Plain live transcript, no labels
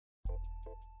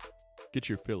Get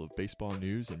your fill of baseball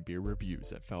news and beer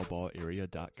reviews at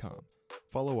foulballarea.com.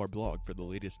 Follow our blog for the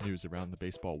latest news around the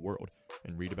baseball world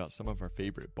and read about some of our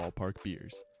favorite ballpark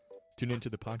beers. Tune into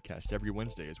the podcast every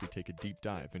Wednesday as we take a deep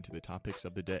dive into the topics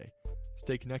of the day.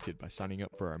 Stay connected by signing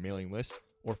up for our mailing list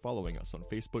or following us on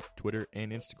Facebook, Twitter,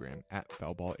 and Instagram at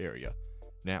foulballarea.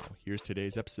 Now, here's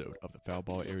today's episode of the Foul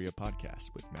Ball Area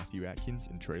podcast with Matthew Atkins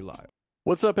and Trey Lyle.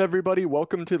 What's up, everybody?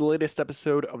 Welcome to the latest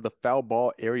episode of the Foul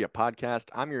Ball Area podcast.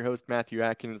 I'm your host, Matthew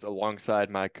Atkins, alongside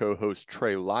my co-host,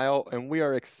 Trey Lyle, and we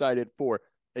are excited for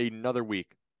another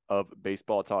week of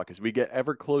baseball talk as we get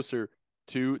ever closer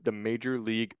to the Major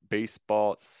League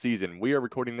Baseball season. We are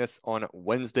recording this on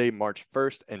Wednesday, March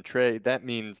 1st, and Trey, that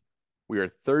means we are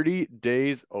 30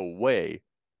 days away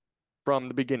from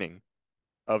the beginning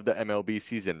of the MLB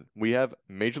season. We have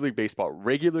Major League Baseball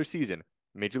regular season,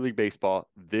 Major League Baseball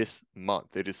this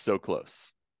month. It is so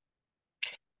close.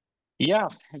 Yeah,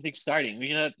 it's exciting. We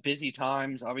got busy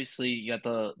times. Obviously, you got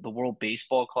the World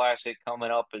Baseball Classic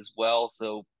coming up as well.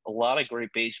 So a lot of great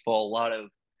baseball, a lot of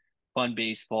fun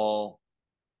baseball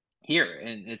here,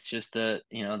 and it's just the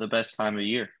best time of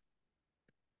year.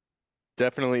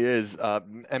 Definitely is.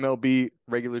 MLB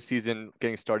regular season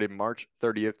getting started March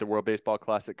 30th. The World Baseball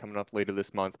Classic coming up later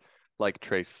this month. Like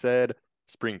Trey said,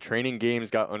 spring training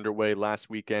games got underway last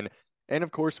weekend. And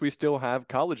of course, we still have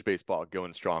college baseball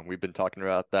going strong. We've been talking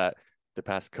about that the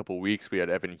past couple weeks. We had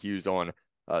Evan Hughes on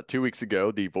 2 weeks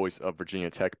ago, the voice of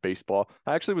Virginia Tech baseball.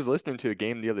 I actually was listening to a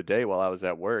game the other day while I was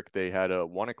at work. They had a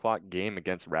 1 o'clock game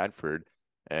against Radford.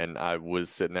 And I was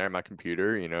sitting there at my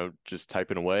computer, just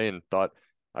typing away and thought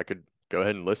I could go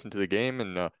ahead and listen to the game.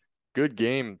 And good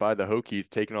game by the Hokies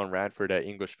taking on Radford at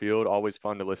English Field. Always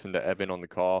fun to listen to Evan on the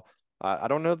call. I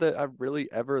don't know that I've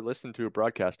really ever listened to a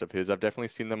broadcast of his. I've definitely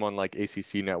seen them on like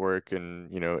ACC Network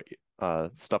and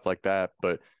stuff like that.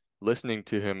 But listening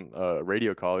to him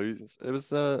radio call, it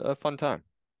was a fun time.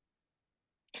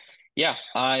 Yeah,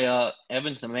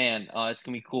 Evan's the man. It's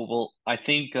gonna be cool. I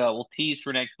think we'll tease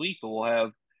for next week, but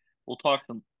we'll talk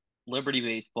some Liberty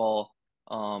baseball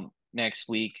next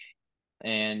week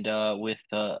and with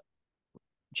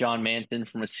John Manton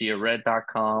from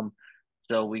AsiaRed.com.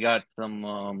 So we got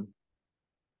some.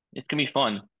 It's gonna be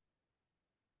fun.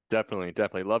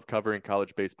 Definitely. Love covering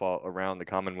college baseball around the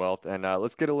Commonwealth. And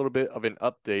let's get a little bit of an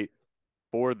update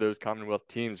for those Commonwealth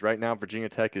teams. Right now, Virginia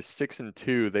Tech is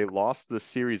 6-2. They lost the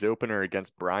series opener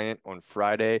against Bryant on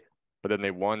Friday, but then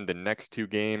they won the next two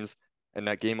games. And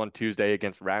that game on Tuesday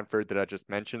against Radford that I just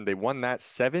mentioned, they won that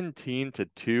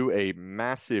 17-2, a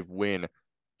massive win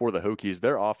for the Hokies.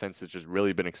 Their offense has just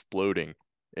really been exploding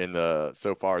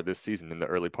so far this season, in the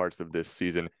early parts of this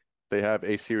season. They have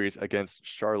a series against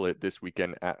Charlotte this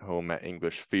weekend at home at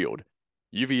English Field.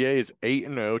 UVA is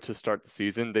 8-0 to start the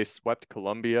season. They swept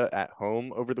Columbia at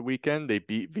home over the weekend. They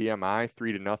beat VMI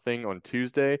 3-0 on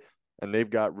Tuesday, and they've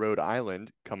got Rhode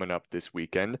Island coming up this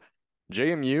weekend.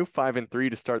 JMU 5-3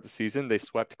 to start the season. They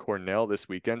swept Cornell this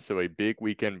weekend, so a big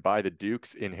weekend by the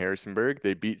Dukes in Harrisonburg.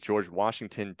 They beat George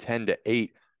Washington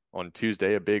 10-8 on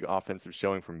Tuesday, a big offensive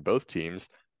showing from both teams,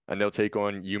 and they'll take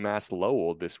on UMass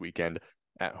Lowell this weekend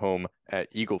at home at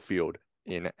Eagle Field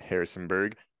in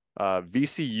Harrisonburg.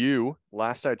 VCU,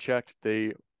 last I checked,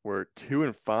 they were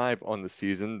 2-5 on the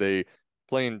season. They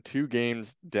playing two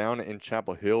games down in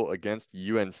Chapel Hill against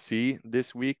UNC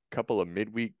this week. Couple of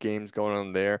midweek games going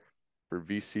on there for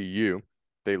VCU.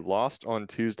 They lost on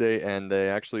Tuesday, and they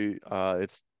actually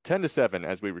it's 10-7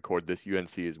 as we record this.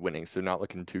 UNC is winning, so not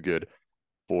looking too good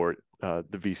for the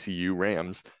VCU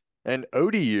Rams. And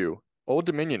ODU, Old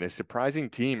Dominion, a surprising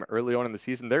team early on in the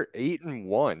season. They're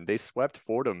 8-1. They swept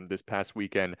Fordham this past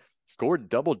weekend, scored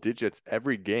double digits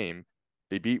every game.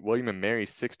 They beat William and Mary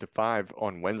 6-5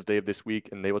 on Wednesday of this week,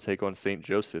 and they will take on St.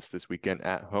 Joseph's this weekend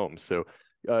at home. So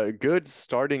good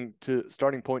starting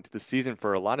point to the season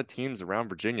for a lot of teams around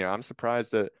Virginia. I'm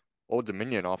surprised that Old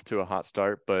Dominion off to a hot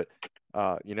start, but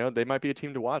they might be a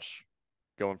team to watch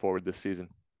going forward this season.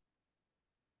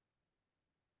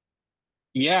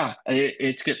 Yeah,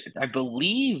 it's good. I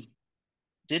believe,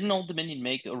 didn't Old Dominion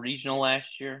make a regional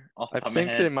last year off the I top of my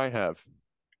think they head? might have.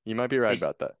 You might be right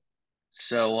about that.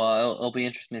 So it'll be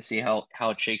interesting to see how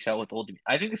it shakes out with Old Dominion.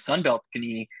 I think the Sun Belt can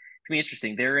be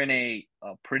interesting. They're in a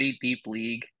pretty deep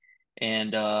league,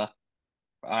 and I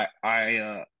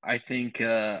think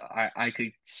I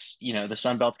could the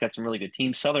Sun Belt's got some really good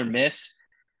teams. Southern Miss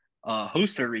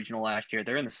hosted a regional last year.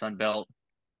 They're in the Sun Belt.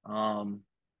 Um,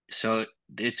 so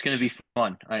it's going to be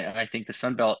fun. I think the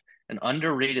Sun Belt, an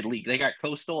underrated league. They got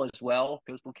Coastal as well.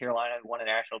 Coastal Carolina won a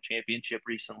national championship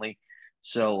recently.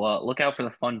 So look out for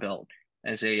the Fun Belt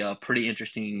as a pretty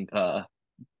interesting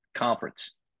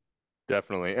conference.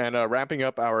 Definitely. And wrapping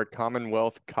up our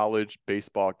Commonwealth College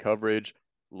baseball coverage,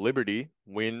 Liberty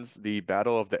wins the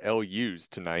Battle of the LUs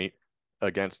tonight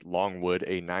against Longwood,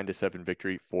 a 9-7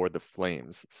 victory for the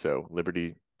Flames. So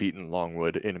Liberty beating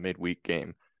Longwood in a midweek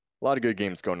game. A lot of good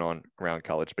games going on around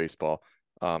college baseball.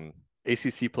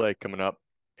 ACC play coming up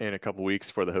in a couple weeks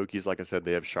for the Hokies. Like I said,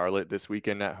 they have Charlotte this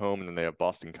weekend at home, and then they have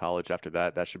Boston College after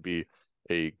that. That should be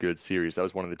a good series. That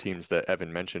was one of the teams that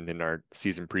Evan mentioned in our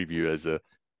season preview as a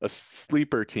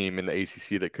sleeper team in the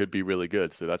ACC that could be really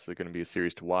good. So that's going to be a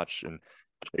series to watch, and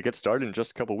it gets started in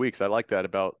just a couple weeks. I like that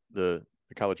about the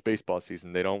college baseball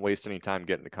season. They don't waste any time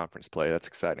getting to conference play. That's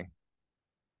exciting.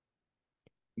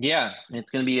 Yeah,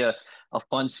 it's going to be a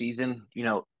fun season.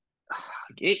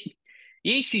 It,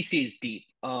 the ACC is deep.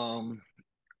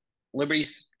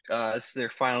 Liberty's this is their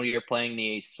final year playing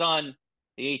the A-Sun.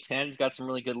 The A-10's got some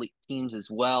really good teams as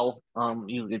well.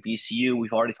 You look at VCU.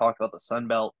 We've already talked about the Sun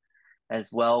Belt as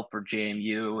well for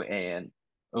JMU and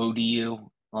ODU.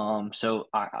 So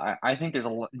I think there's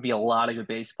be a lot of good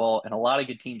baseball and a lot of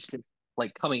good teams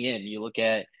like coming in. You look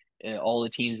at all the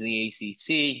teams in the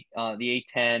ACC, the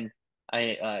A10.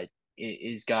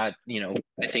 Is got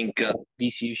I think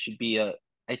VCU should be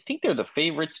I think they're the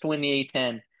favorites to win the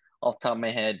A10 off the top of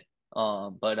my head.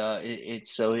 But it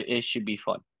should be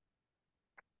fun.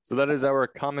 So that is our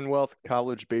Commonwealth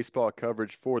College baseball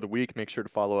coverage for the week. Make sure to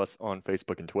follow us on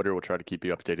Facebook and Twitter. We'll try to keep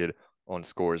you updated on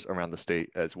scores around the state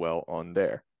as well on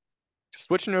there.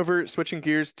 Switching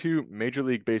gears to Major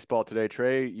League Baseball today.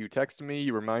 Trey, you texted me,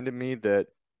 you reminded me that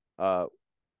a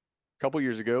couple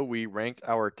years ago we ranked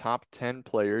our top 10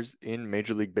 players in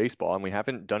Major League Baseball, and we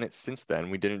haven't done it since then.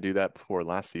 We didn't do that before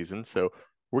last season, so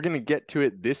we're going to get to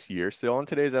it this year. So on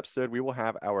today's episode, we will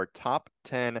have our top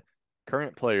 10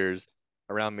 current players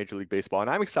around Major League Baseball, and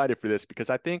I'm excited for this because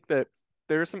I think that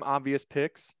there are some obvious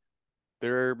picks.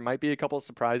 There might be a couple of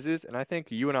surprises, and I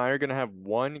think you and I are going to have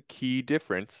one key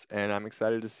difference, and I'm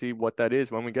excited to see what that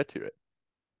is when we get to it.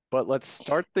 But let's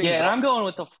start Yeah, things and off. I'm going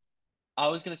with the I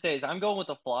was gonna say is I'm going with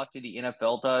the philosophy the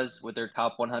NFL does with their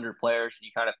top 100 players, and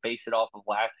you kind of base it off of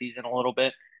last season a little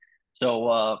bit.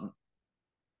 So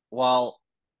while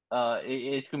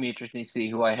it's gonna be interesting to see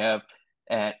who I have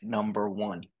at number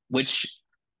one, which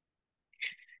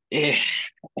eh,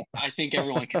 I think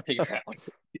everyone can figure out.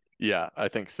 Yeah, I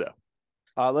think so.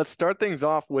 Let's start things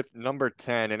off with number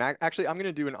 10. And actually, I'm going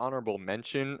to do an honorable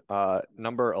mention,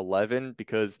 number 11,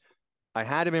 because I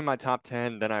had him in my top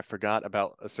 10, then I forgot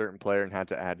about a certain player and had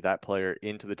to add that player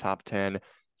into the top 10.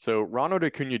 So Ronald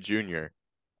Acuna Jr.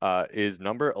 Is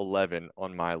number 11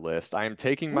 on my list. I am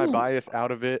taking my Ooh, bias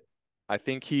out of it. I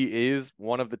think he is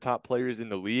one of the top players in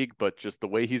the league, but just the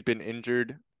way he's been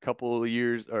injured a couple of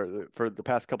years or for the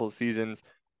past couple of seasons,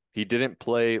 he didn't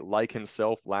play like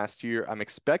himself last year. I'm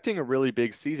expecting a really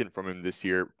big season from him this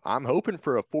year. I'm hoping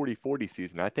for a 40-40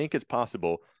 season. I think it's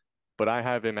possible, but I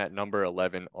have him at number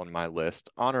 11 on my list.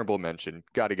 Honorable mention.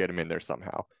 Got to get him in there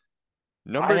somehow.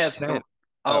 I Number have 10. oh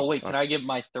Oh, wait, can I give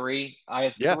my three? I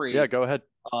have yeah, three. go ahead.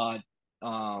 Uh,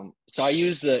 so I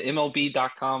use the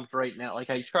MLB.coms right now. Like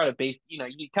I try to base, you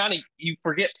kind of you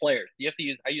forget players. You have to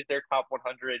use. I use their top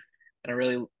 100, and I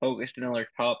really focused on their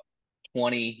top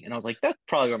 20, and I was like, that's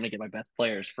probably where I'm gonna get my best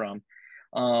players from.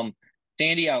 Um,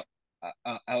 Sandy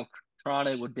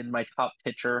Alcantara would have been my top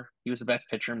pitcher. He was the best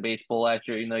pitcher in baseball last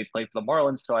year, even though he played for the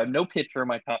Marlins. So I have no pitcher in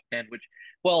my top 10. Which,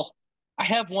 well, I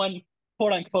have one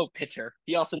quote unquote pitcher.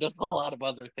 He also does a lot of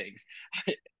other things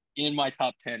in my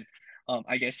top 10.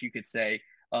 I guess you could say.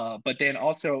 But then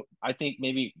also, I think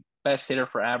maybe best hitter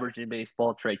for average in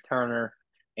baseball, Trey Turner.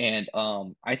 And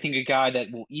I think a guy that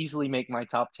will easily make my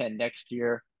top 10 next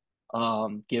year,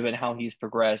 given how he's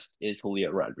progressed, is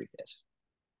Julio Rodriguez.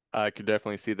 I could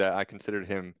definitely see that. I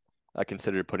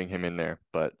considered putting him in there,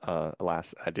 but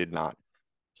alas, I did not.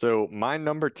 So my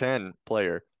number 10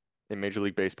 player in Major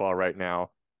League Baseball right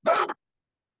now,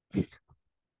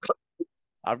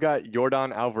 I've got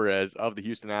Yordan Alvarez of the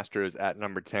Houston Astros at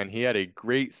number 10. He had a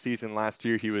great season last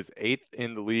year. He was eighth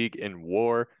in the league in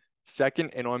WAR,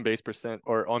 second in on base percent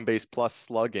or on base plus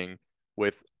slugging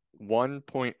with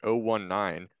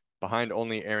 1.019 behind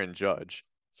only Aaron Judge.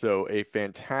 So a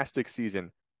fantastic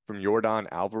season from Yordan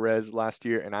Alvarez last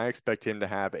year, and I expect him to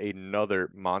have another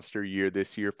monster year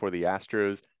this year for the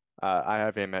Astros. I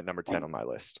have him at number 10 on my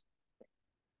list.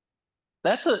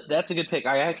 That's a good pick.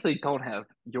 I actually don't have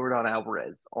Jordan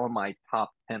Alvarez on my top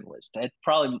 10 list. That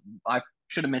probably I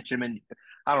should have mentioned him.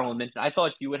 I don't know. I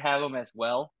thought you would have him as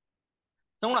well.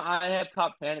 Someone I have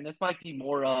top 10, and this might be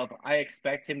more of I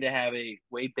expect him to have a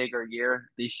way bigger year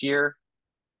this year,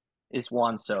 is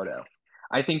Juan Soto.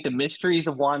 I think the mysteries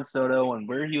of Juan Soto and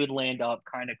where he would land up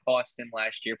kind of cost him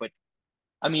last year. But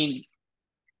I mean,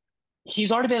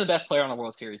 he's already been the best player on the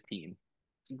World Series team,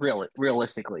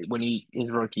 realistically, when his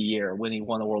rookie year, when he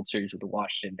won the World Series with the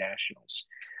Washington Nationals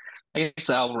against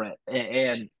Alvarez.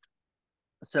 And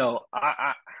so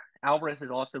Alvarez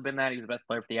has also been that. He was the best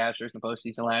player for the Astros in the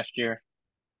postseason last year.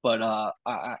 But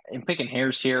I'm picking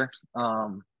hairs here. So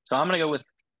I'm gonna go with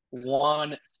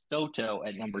Juan Soto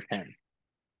at number 10.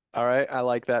 All right, I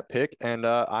like that pick, and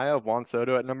I have Juan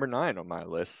Soto at number 9 on my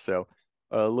list. So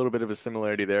a little bit of a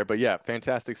similarity there, but yeah,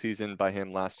 fantastic season by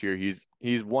him last year. He's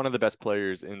one of the best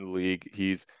players in the league.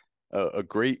 He's a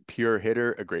great pure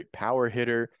hitter, a great power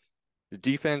hitter. His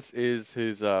defense is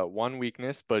his one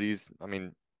weakness, but I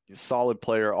mean, he's a solid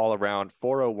player all around.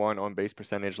 401 on base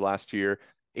percentage last year,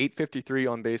 853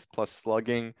 on base plus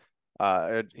slugging.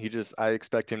 I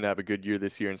expect him to have a good year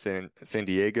this year in San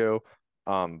Diego.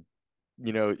 Um,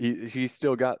 he's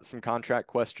still got some contract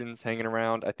questions hanging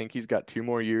around. I think he's got 2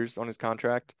 more years on his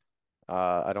contract.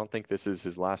 I don't think this is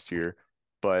his last year,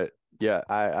 but yeah,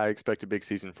 I expect a big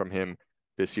season from him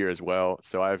this year as well.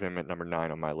 So I have him at number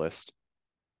 9 on my list.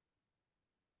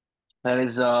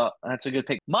 That's a good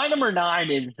pick. My number 9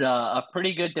 is a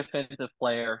pretty good defensive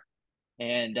player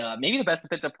and maybe the best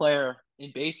defensive player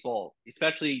in baseball,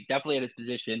 especially definitely at his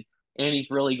position. And he's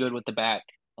really good with the bat.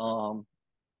 Um,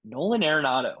 Nolan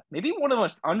Arenado, maybe one of the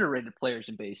most underrated players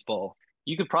in baseball.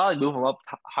 You could probably move him up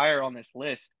higher on this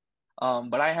list.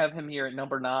 But I have him here at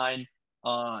number 9.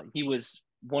 He was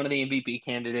one of the MVP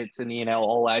candidates in the NL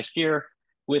all last year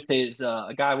with his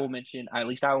a guy we'll mention, at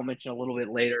least I will mention a little bit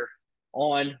later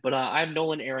on. But I have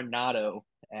Nolan Arenado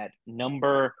at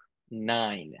number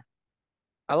 9.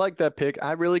 I like that pick.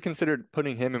 I really considered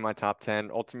putting him in my top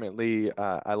 10. Ultimately,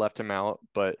 I left him out,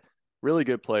 but really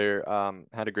good player.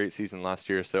 Had a great season last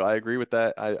year. So I agree with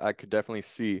that. I could definitely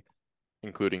see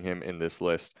including him in this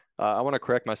list. I want to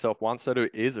correct myself. Juan Soto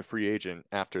is a free agent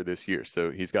after this year.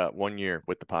 So he's got 1 year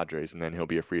with the Padres, and then he'll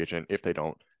be a free agent if they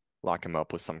don't lock him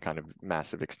up with some kind of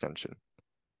massive extension.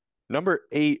 Number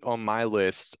 8 on my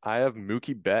list, I have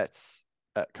Mookie Betts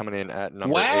coming in at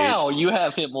number 8. Wow, you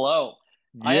have him low.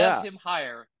 I have Yeah, him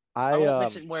higher. I I won't um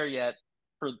mention where yet,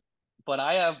 for but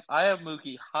I have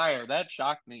Mookie higher. That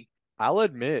shocked me. I'll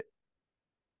admit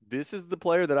this is the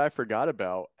player that I forgot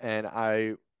about, and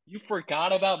You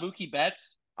forgot about Mookie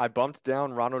Betts? I bumped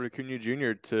down Ronald Acuna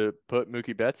Jr. to put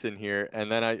Mookie Betts in here, and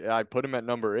then I put him at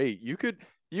number 8. You could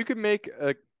make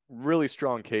a really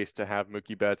strong case to have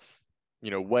Mookie Betts,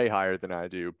 way higher than I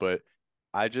do, but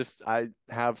I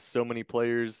have so many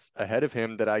players ahead of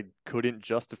him that I couldn't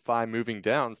justify moving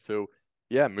down. So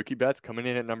yeah, Mookie Betts coming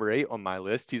in at number 8 on my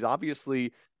list. He's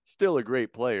obviously still a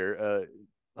great player.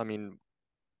 I mean,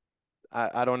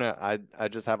 I don't know. I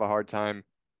just have a hard time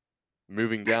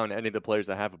moving down any of the players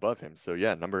I have above him. So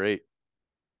yeah, number 8.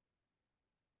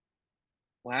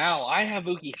 Wow, I have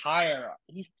Mookie higher.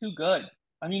 He's too good.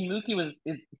 I mean,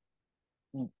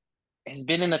 has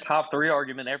been in the top 3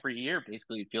 argument every year.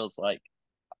 Basically, it feels like.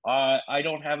 I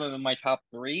don't have him in my top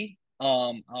 3.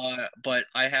 But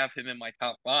I have him in my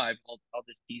top 5. I'll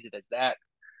just tease it as that.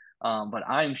 But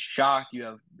I'm shocked you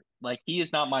have he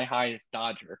is not my highest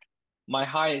Dodger. My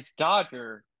highest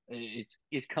Dodger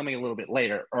is coming a little bit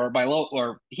later,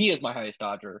 or he is my highest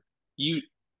Dodger.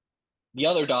 The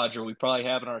other Dodger we probably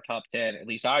have in our top 10, at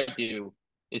least I do,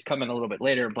 is coming a little bit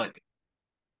later. But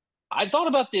I thought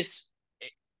about this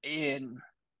in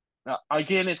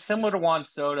again, it's similar to Juan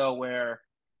Soto where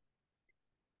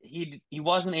he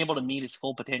wasn't able to meet his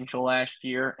full potential last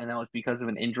year, and that was because of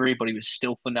an injury, but he was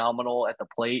still phenomenal at the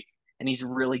plate, and he's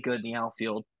really good in the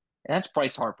outfield. And that's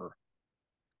Bryce Harper.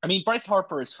 I mean, Bryce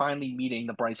Harper is finally meeting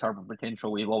the Bryce Harper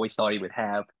potential we've always thought he would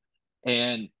have,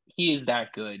 and he is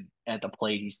that good at the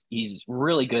plate. He's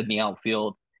really good in the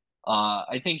outfield.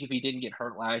 I think if he didn't get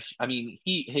hurt I mean,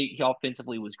 he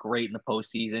offensively was great in the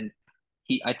postseason.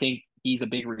 I think he's a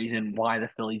big reason why the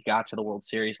Phillies got to the World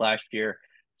Series last year.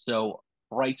 So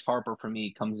Bryce Harper for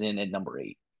me comes in at number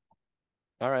 8.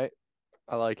 All right.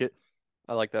 I like it.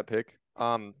 I like that pick.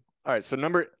 All right, so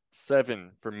number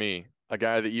 7 for me, a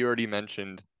guy that you already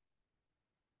mentioned.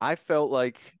 I felt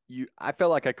like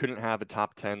I couldn't have a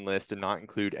top 10 list and not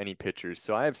include any pitchers.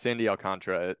 So I have Sandy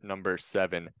Alcantara at number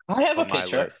 7 I have a on my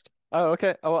pitcher. list. Oh,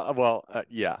 okay. Oh, well,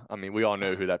 yeah. I mean, we all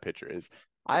know who that pitcher is.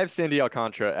 I have Sandy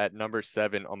Alcantara at number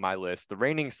 7 on my list, the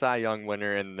reigning Cy Young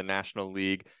winner in the National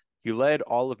League. He led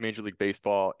all of Major League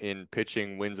Baseball in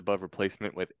pitching wins above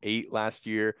replacement with 8 last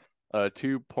year,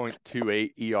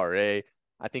 2.28 ERA.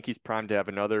 I think he's primed to have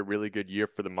another really good year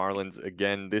for the Marlins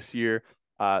again this year.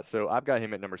 So I've got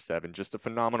him at number 7. Just a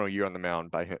phenomenal year on the mound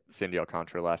by Sandy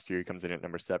Alcantara last year. He comes in at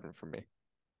number 7 for me.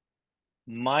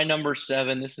 My number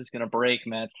 7, this is going to break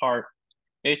Matt's heart.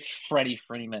 It's Freddie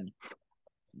Freeman.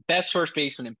 best first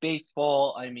baseman in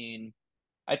baseball. I mean,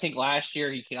 I think last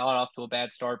year he got off to a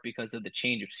bad start because of the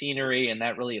change of scenery, and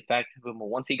that really affected him. But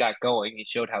once he got going, he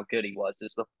showed how good he was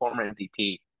as the former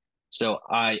MVP. So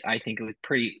I think it was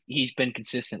pretty. He's been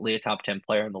consistently a top 10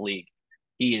 player in the league.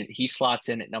 He slots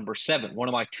in at number 7, one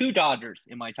of my two Dodgers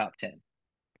in my top 10.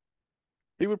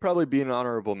 He would probably be an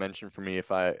honorable mention for me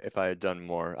if I had done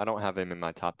more. I don't have him in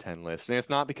my top 10 list. And it's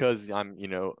not because I'm,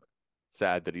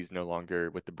 sad that he's no longer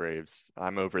with the Braves.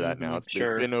 I'm over that now. It's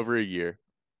Sure. been over a year.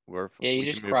 Yeah, you We can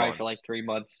just move cried on. for like 3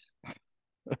 months.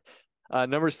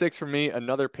 Number 6 for me,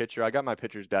 another pitcher. I got my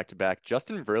pitchers back to back.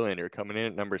 Justin Verlander coming in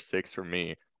at number 6 for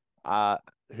me. Uh,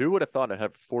 who would have thought I'd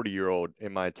have a 40-year-old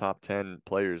in my top 10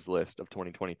 players list of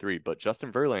 2023? But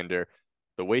Justin Verlander,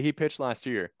 the way he pitched last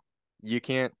year, you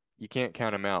can't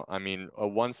count him out. I mean, a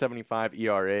 175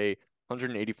 ERA,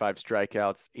 185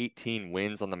 strikeouts, 18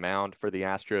 wins on the mound for the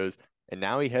Astros, and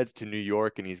now he heads to New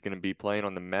York and he's going to be playing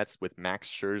on the Mets with Max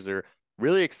Scherzer.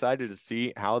 Really excited to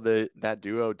see how that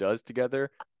duo does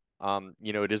together.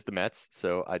 It is the Mets,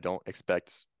 so I don't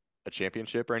expect a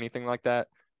championship or anything like that.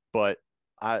 But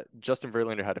Justin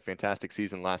Verlander had a fantastic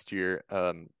season last year.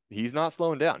 He's not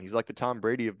slowing down. He's like the Tom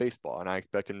Brady of baseball, and I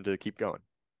expect him to keep going.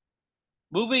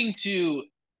 Moving to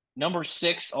number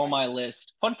 6 on my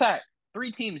list. Fun fact: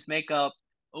 3 teams make up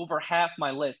over half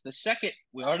my list. The second,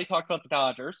 we already talked about the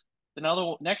Dodgers.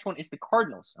 Next one is the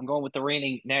Cardinals. I'm going with the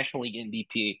reigning National League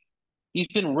MVP. He's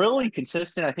been really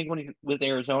consistent. I think with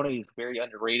Arizona, he's very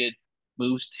underrated.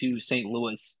 Moves to St.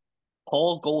 Louis.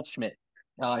 Paul Goldschmidt.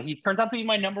 He turns out to be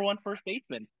my number 1 first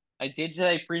baseman. I did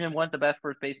say Freeman wasn't the best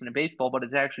first baseman in baseball, but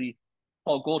it's actually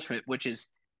Paul Goldschmidt, which is,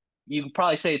 you could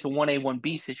probably say it's a 1A,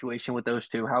 1B situation with those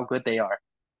two, how good they are.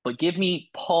 But give me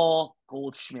Paul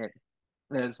Goldschmidt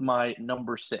as my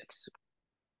number 6.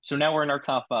 So now we're in our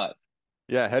top 5.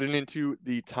 Yeah, heading into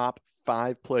the top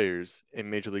 5 players in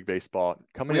Major League Baseball.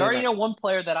 Coming We in already at know one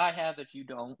player that I have that you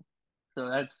don't. So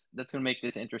that's gonna make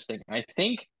this interesting. I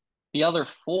think the other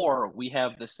 4 we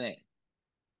have the same,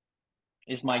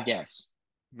 is my guess.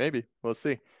 maybe, we'll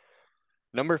see.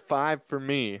 Number 5 for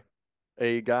me,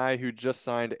 a guy who just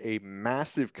signed a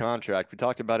massive contract. We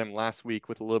talked about him last week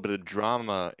with a little bit of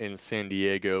drama in San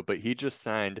Diego, but he just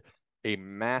signed a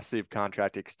massive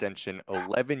contract extension,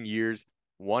 11 years,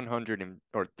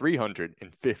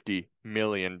 350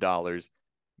 million dollars.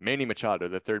 Manny Machado,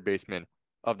 the third baseman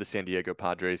of the San Diego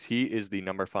Padres. He is the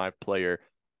number 5 player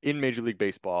in Major League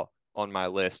Baseball on my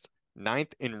list.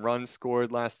 Ninth in runs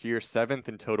scored last year, 7th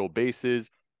in total bases,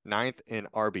 9th in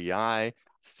RBI,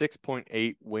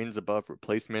 6.8 wins above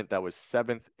replacement. That was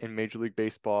 7th in Major League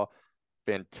Baseball.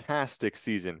 Fantastic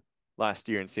season last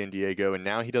year in San Diego. And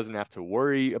now he doesn't have to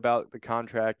worry about the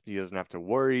contract. He doesn't have to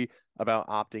worry about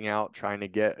opting out, trying to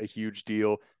get a huge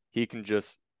deal. He can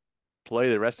just play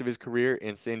the rest of his career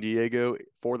in San Diego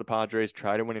for the Padres,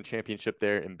 try to win a championship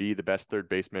there, and be the best third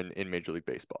baseman in Major League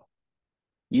Baseball.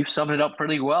 You've summed it up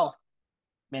pretty well.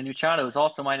 Manny Machado is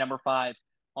also my number 5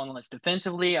 on the list.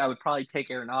 Defensively, I would probably take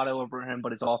Arenado over him,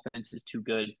 but his offense is too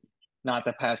good not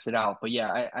to pass it out. But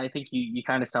yeah, I think you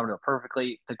kind of summed it up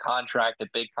perfectly. The contract, the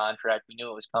big contract, we knew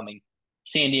it was coming.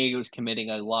 San Diego's committing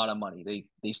a lot of money.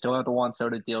 They still have the Juan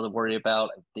Soto deal to worry about.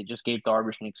 They just gave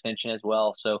Darvish an extension as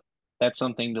well, so that's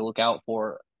something to look out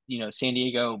for. San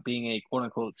Diego being a quote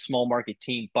unquote small market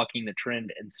team, bucking the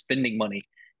trend and spending money.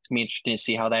 It's gonna be interesting to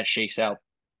see how that shakes out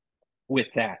with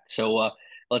that. So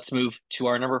let's move to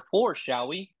our number 4, shall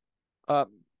we? Uh,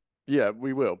 yeah,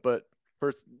 we will. But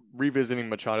first, revisiting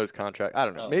Machado's contract, I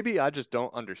don't know. Oh, Maybe I just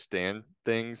don't understand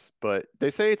things, but they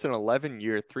say it's an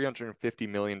 11-year, $350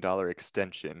 million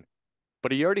extension,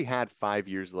 but he already had 5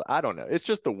 years left. I don't know. It's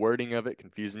just the wording of it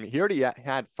confusing me. He already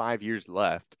had 5 years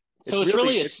left. so it's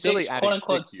really a It's really six, adding quote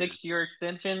unquote, 6 years. 6 year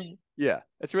extension, Yeah,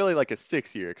 it's really like a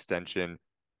 6-year extension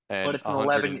but and it's an 11.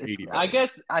 180 I million.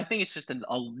 guess I think it's just a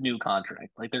new contract.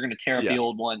 Like they're going to tear up Yeah, the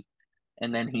old one,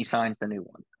 and then he signs the new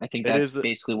one. I think it that's is.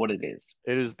 basically what it is.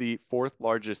 It is the fourth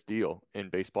largest deal in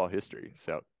baseball history.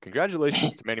 So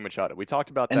congratulations to Manny Machado. We talked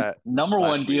about And that number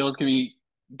last 1 week. deal is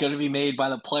going to be made by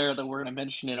the player that we're going to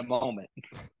mention in a moment.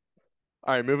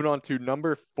 All right, moving on to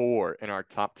number 4 in our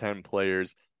top 10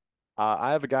 players.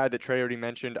 I have a guy that Trey already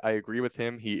mentioned. I agree with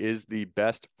him. He is the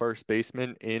best first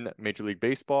baseman in Major League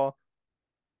Baseball,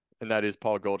 and that is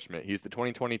Paul Goldschmidt. He's the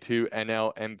 2022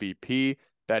 NL MVP,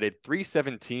 batted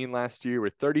 317 last year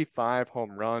with 35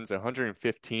 home runs,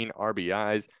 115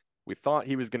 RBIs. We thought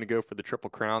he was going to go for the Triple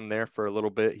Crown there for a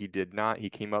little bit. He did not. He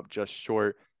came up just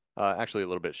short, actually a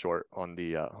little bit short on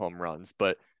the home runs,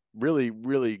 but really,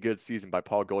 really good season by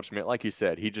Paul Goldschmidt. Like you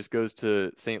said, he just goes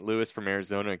to St. Louis from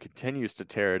Arizona and continues to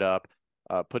tear it up.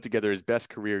 put together his best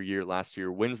career year last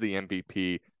year, wins the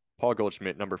MVP. Paul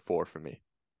Goldschmidt, number 4 for me.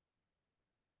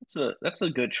 That's a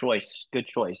good choice. Good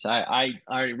choice. I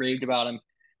raved about him.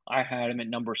 I had him at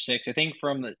number 6. I think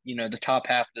from the top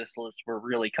half of this list we're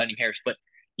really cutting hairs, but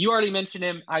you already mentioned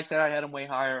him. I said I had him way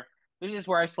higher. This is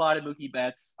where I slotted Mookie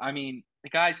Betts. I mean, the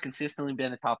guy's consistently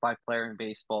been a top 5 player in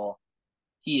baseball.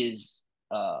 He is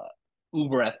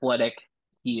uber athletic.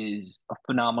 He is a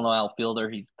phenomenal outfielder.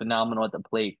 He's phenomenal at the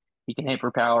plate. He can hit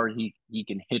for power. He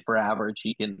can hit for average.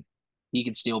 He can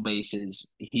steal bases.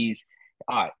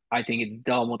 I think it's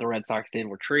dumb what the Red Sox did.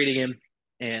 We're trading him,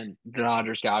 and the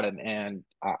Dodgers got him, and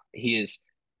he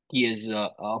is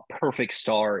a perfect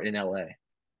star in LA.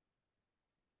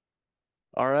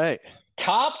 All right.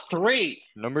 Top 3.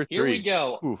 Number Here we 3.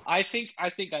 go. Ooh. I think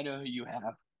I know who you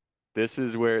have. This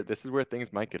is where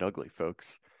things might get ugly,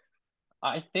 folks.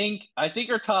 I think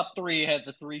our top 3 had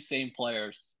the 3 same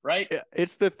players, right?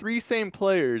 It's the 3 same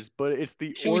players, but it's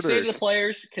the Should order. we say the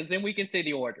players? Because then we can say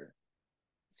the order.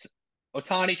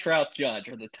 Ohtani, Trout, Judge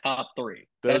are the top 3.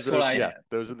 That's what I have.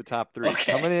 Those are the top 3.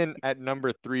 Okay. Coming in at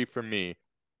number 3 for me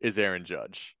is Aaron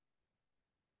Judge.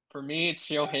 For me, it's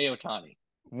Shohei Ohtani.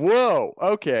 Whoa.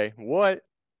 Okay. What?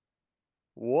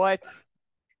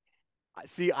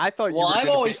 See, I thought you were I've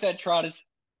always said Trout is.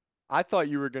 I thought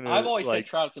you were gonna. I've always said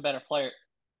Trout's a better player.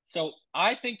 So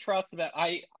I think Trout's the better.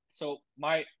 So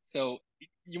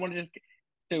you want to just.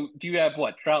 So do you have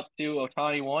what? Trout 2,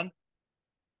 Ohtani 1?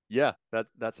 Yeah,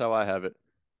 that's how I have it.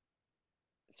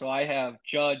 So I have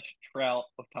Judge, Trout,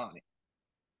 Ohtani.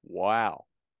 Wow.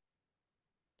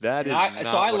 That is I not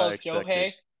what I love expected.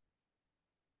 Shohei.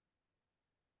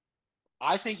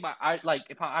 I think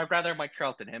I'd rather Mike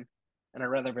Trout than him, and I'd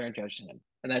rather Aaron Judge than him,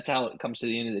 and that's how it comes to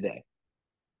the end of the day.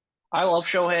 I love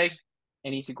Shohei,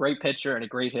 and he's a great pitcher and a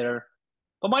great hitter,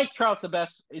 but Mike Trout's the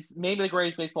best. It's maybe the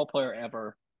greatest baseball player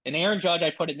ever. And Aaron Judge,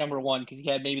 I put at number 1 because he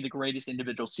had maybe the greatest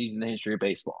individual season in the history of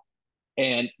baseball,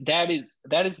 and that is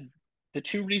the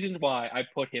 2 reasons why I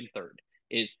put him third.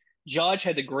 Is Judge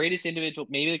had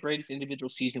maybe the greatest individual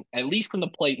season, at least from the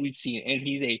plate we've seen, and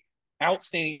he's a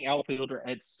outstanding outfielder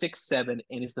at 6'7"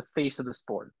 and is the face of the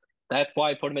sport. That's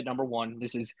why I put him at number 1.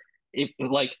 This is if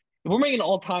we're making an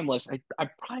all-time list, I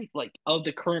probably of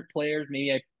the current players,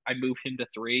 maybe I move him to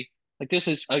 3. This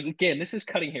is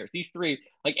cutting hairs. These 3,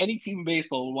 any team in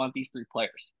baseball would want these 3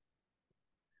 players.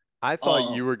 I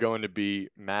thought you were going to be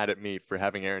mad at me for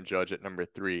having Aaron Judge at number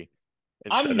 3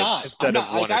 instead of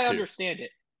 1 or 2. I understand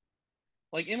it.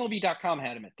 MLB.com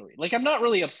had him at 3. I'm not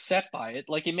really upset by it.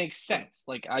 It makes sense.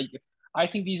 I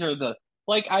think these are the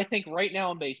I think right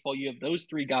now in baseball you have those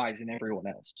 3 guys and everyone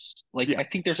else. Yeah. I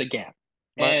think there's a gap.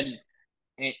 And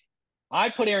I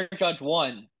put Aaron Judge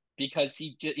 1 because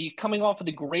he's coming off of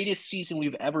the greatest season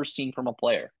we've ever seen from a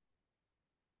player.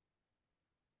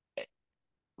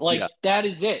 That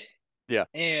is it. Yeah.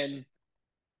 And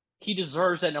he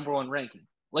deserves that number 1 ranking.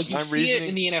 You see it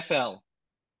in the NFL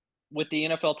with the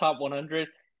NFL top 100.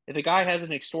 If a guy has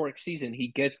an historic season, he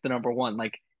gets the number 1.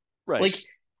 Right.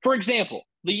 For example,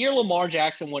 the year Lamar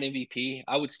Jackson won MVP,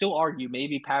 I would still argue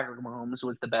maybe Patrick Mahomes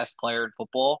was the best player in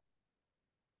football.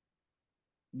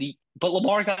 But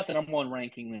Lamar got the number 1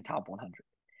 ranking in the top 100.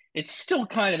 It's still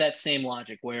kind of that same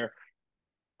logic where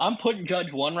I'm putting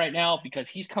Judge 1 right now because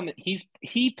he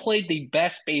played the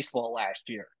best baseball last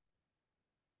year.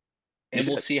 And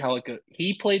we'll see how it goes.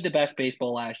 He played the best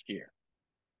baseball last year.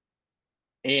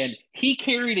 And he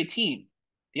carried a team.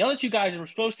 The other 2 guys were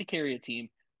supposed to carry a team.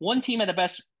 One team had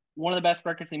one of the best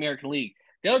records in the American League.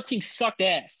 The other team sucked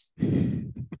ass.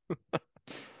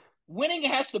 Winning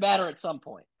has to matter at some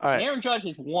point. Right. Aaron Judge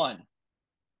has won.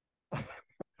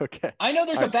 Okay. I know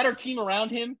there's a better team around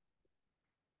him,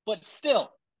 but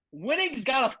still, winning's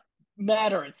got to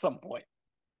matter at some point.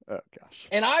 Oh, gosh.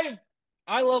 And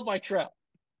I love my Trout.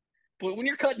 But when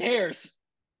you're cutting hairs,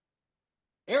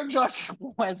 Aaron Judge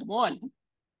has won.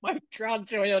 My Trout,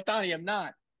 Shohei Ohtani, I'm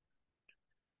not.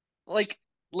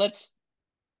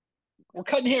 We're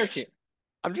cutting hairs here.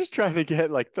 I'm just trying to get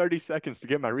 30 seconds to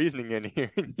get my reaning in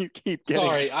here, and you keep getting.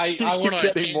 Sorry, I keep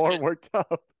getting more worked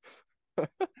up.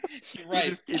 You're right.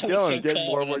 You just keep going, getting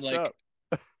more worked up.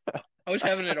 I was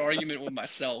having an argument with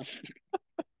myself.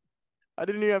 I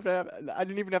didn't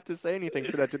even have to say anything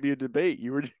for that to be a debate.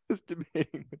 You were just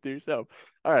debating with yourself.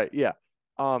 All right, yeah.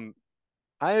 I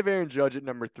have Aaron Judge at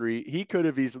number 3. He could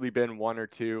have easily been 1 or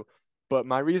 2. But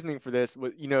my reasoning for this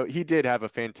was, he did have a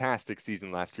fantastic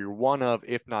season last year. One of,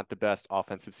 if not the best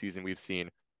offensive season we've seen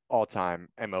all time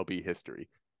MLB history.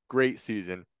 Great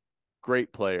season,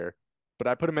 great player. But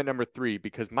I put him at number 3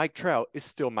 because Mike Trout is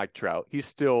still Mike Trout. He's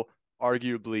still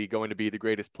arguably going to be the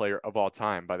greatest player of all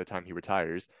time by the time he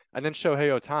retires. And then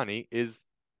Shohei Ohtani is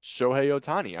Shohei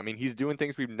Ohtani. I mean, he's doing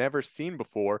things we've never seen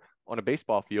before on a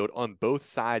baseball field on both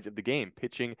sides of the game,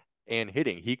 pitching and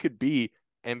hitting. He could be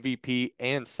MVP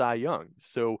and Cy Young.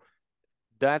 So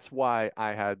that's why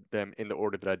I had them in the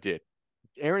order that I did.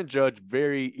 Aaron Judge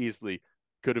very easily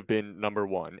could have been number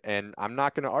one. And I'm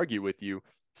not going to argue with you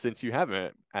since you have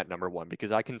him at number one,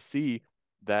 because I can see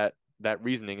that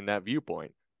reasoning and that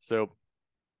viewpoint. So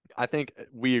I think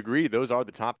we agree those are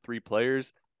the top three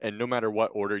players, and no matter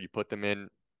what order you put them in,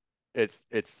 it's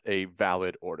a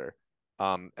valid order.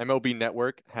 MLB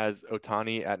Network has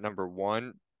Ohtani at number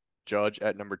one, Judge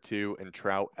at number two, and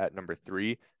Trout at number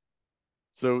three.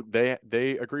 So they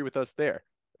agree with us there.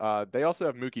 They also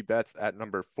have Mookie Betts at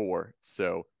number four.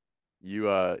 So you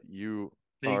are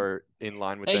in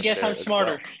line with I them guess there I'm as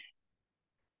smarter.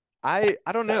 well.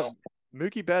 I don't know. So,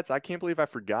 Mookie Betts, I can't believe I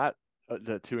forgot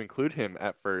to include him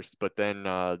at first, but then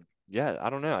yeah, I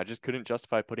don't know. I just couldn't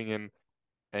justify putting him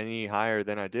any higher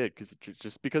than I did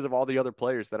just because of all the other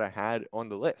players that I had on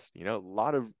the list. You know,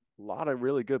 a lot of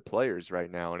really good players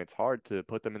right now, and it's hard to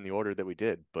put them in the order that we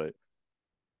did. But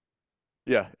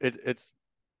yeah, it's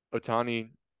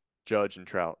Ohtani, Judge, and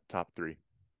Trout, top three.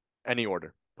 Any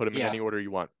order. Put them in yeah. any order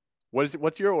you want.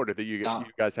 What's your order that you Uh,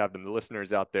 guys have them, the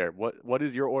listeners out there? What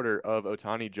is your order of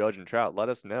Ohtani, Judge, and Trout? Let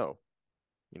us know.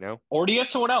 You know? or do you have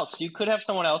someone else? You could have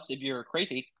someone else if you're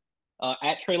crazy.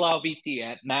 At Trey Lyle VT,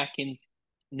 at Mackins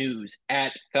News,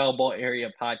 at Foul Ball Area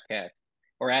Podcast,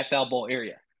 or at Foul Ball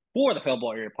Area for the Foul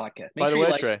Ball Area Podcast. Make By the sure you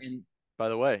way, like Trey, and by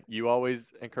the way, you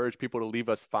always encourage people to leave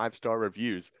us 5-star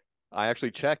reviews. I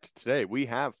actually checked today. We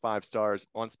have 5 stars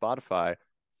on Spotify,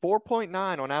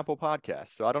 4.9 on Apple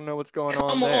Podcasts. So I don't know what's going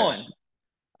on come there. on.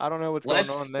 I don't know what's going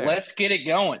on there. Let's get it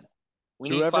going. We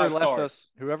need 5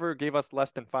 stars. Whoever gave us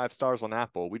less than 5 stars on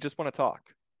Apple, we just want to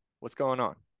talk. What's going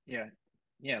on? Yeah.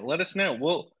 Yeah, let us know.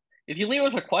 If you leave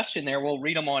us a question there, we'll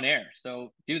read them on air.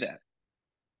 So do that.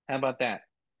 How about that?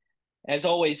 As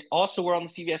always, also we're on the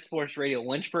CBS Sports Radio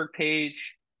Lynchburg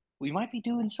page. We might be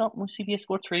doing something with CBS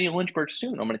Sports Radio Lynchburg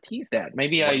soon. I'm going to tease that. What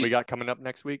do we got coming up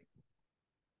next week?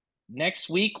 Next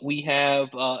week we have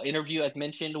interview as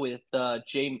mentioned with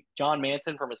John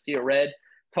Manson from ASEA Red,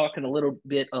 talking a little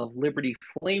bit of Liberty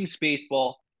Flames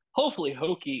baseball. Hopefully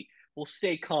Hokie will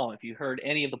stay calm. If you heard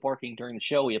any of the barking during the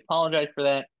show, we apologize for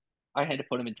that. I had to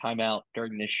put him in timeout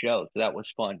during this show, so that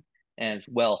was fun as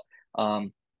well.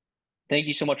 Thank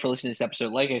you so much for listening to this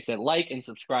episode. Like I said, like and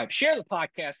subscribe. Share the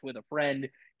podcast with a friend.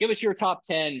 Give us your top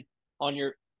 10 on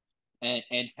your and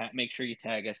make sure you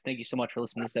tag us. Thank you so much for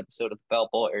listening to this episode of the Foul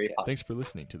Ball Area Podcast. Thanks for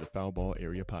listening to the Foul Ball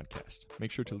Area Podcast.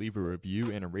 Make sure to leave a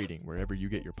review and a rating wherever you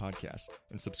get your podcasts,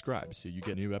 and subscribe so you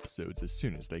get new episodes as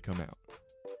soon as they come out.